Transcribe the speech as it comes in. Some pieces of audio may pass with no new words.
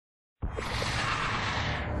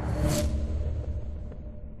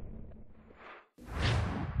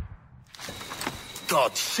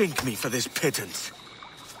God sink me for this pittance.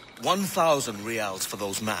 1,000 reals for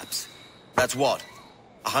those maps. That's what?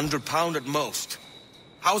 £100 at most.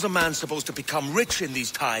 How's a man supposed to become rich in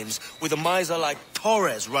these times with a miser like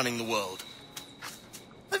Torres running the world?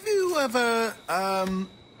 Have you ever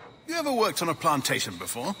worked on a plantation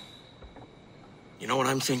before? You know what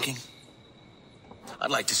I'm thinking?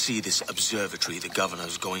 I'd like to see this observatory the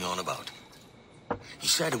governor's going on about. He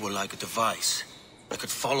said it were like a device that could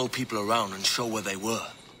follow people around and show where they were.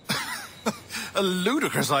 A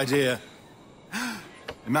ludicrous idea.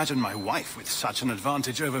 Imagine my wife with such an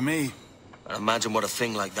advantage over me. And imagine what a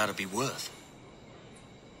thing like that'd be worth.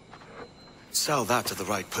 Sell that to the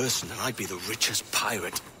right person and I'd be the richest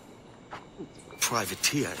pirate.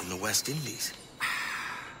 Privateer in the West Indies.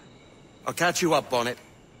 I'll catch you up, Bonnet.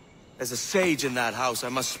 There's a sage in that house I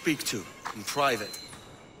must speak to, in private.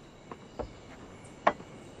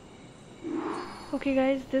 Okay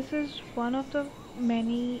guys, this is one of the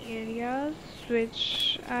many areas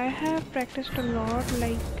which I have practiced a lot,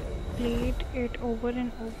 like played it over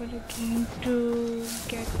and over again to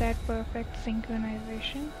get that perfect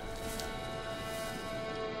synchronization.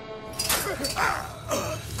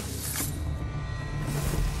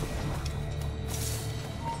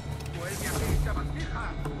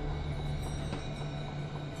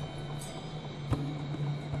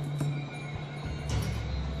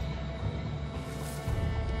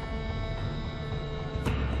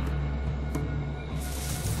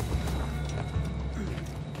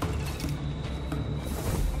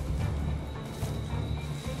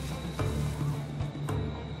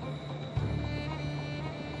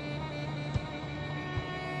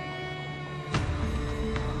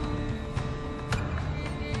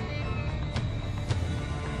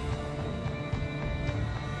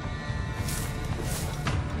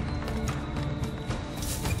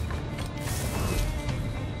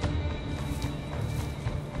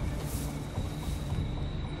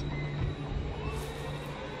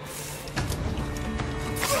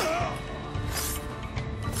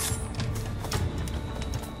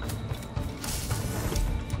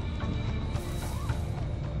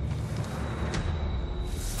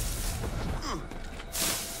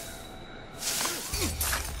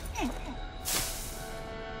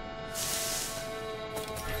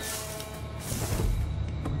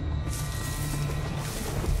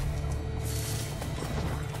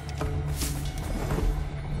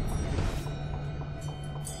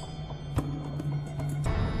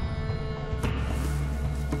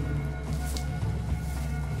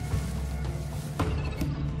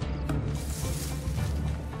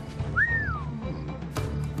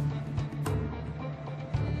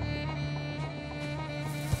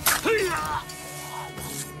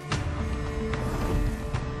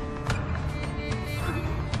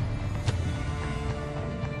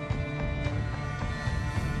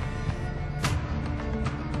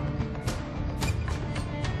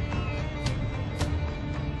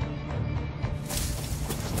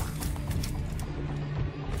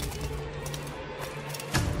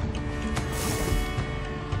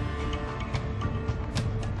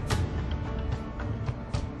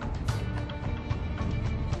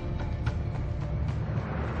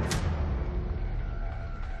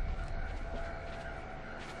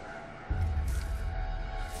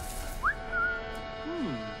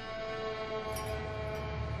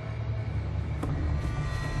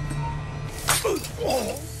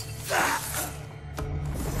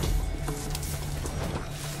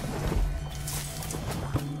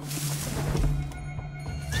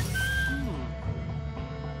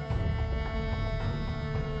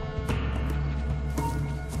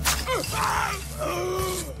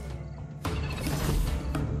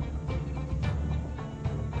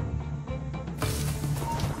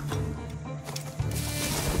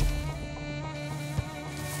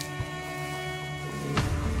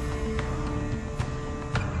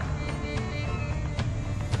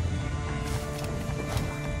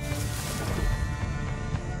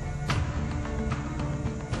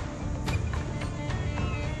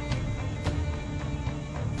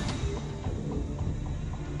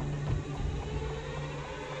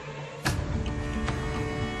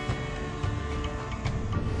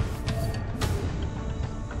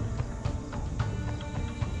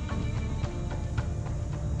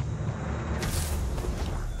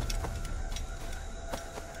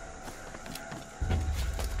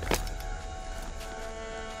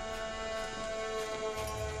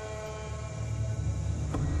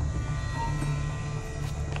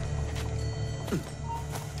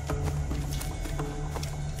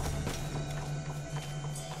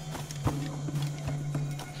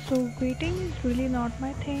 So waiting is really not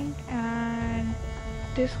my thing, and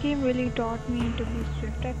this game really taught me to be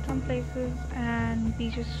swift at some places and be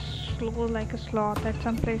just slow like a sloth at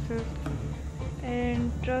some places.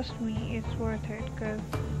 And trust me, it's worth it, because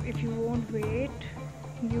if you won't wait,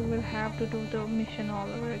 you will have to do the mission all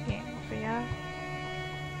over again. So yeah,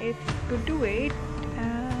 it's good to wait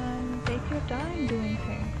and take your time doing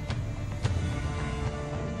things.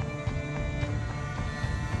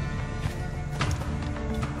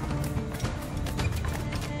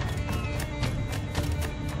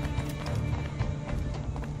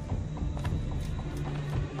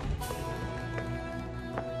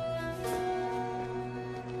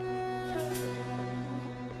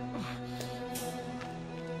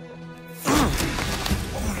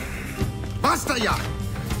 Basta ya!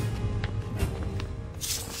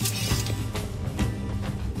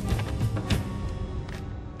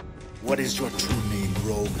 What is your true name,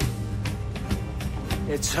 rogue?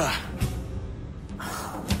 It's,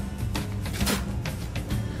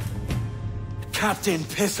 Captain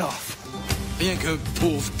Pissoff. Rien qu'un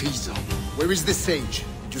pauvre paysan. Where is the sage?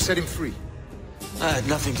 Did you set him free? I had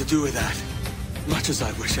nothing to do with that. Much as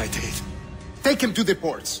I wish I did. Take him to the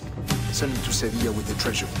ports. Send him to Sevilla with the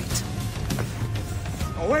treasure fleet.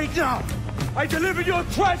 Oh, wait now! I delivered your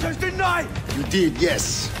treasures, didn't I? You did,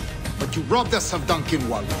 yes. But you robbed us of Duncan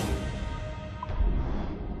Wallow.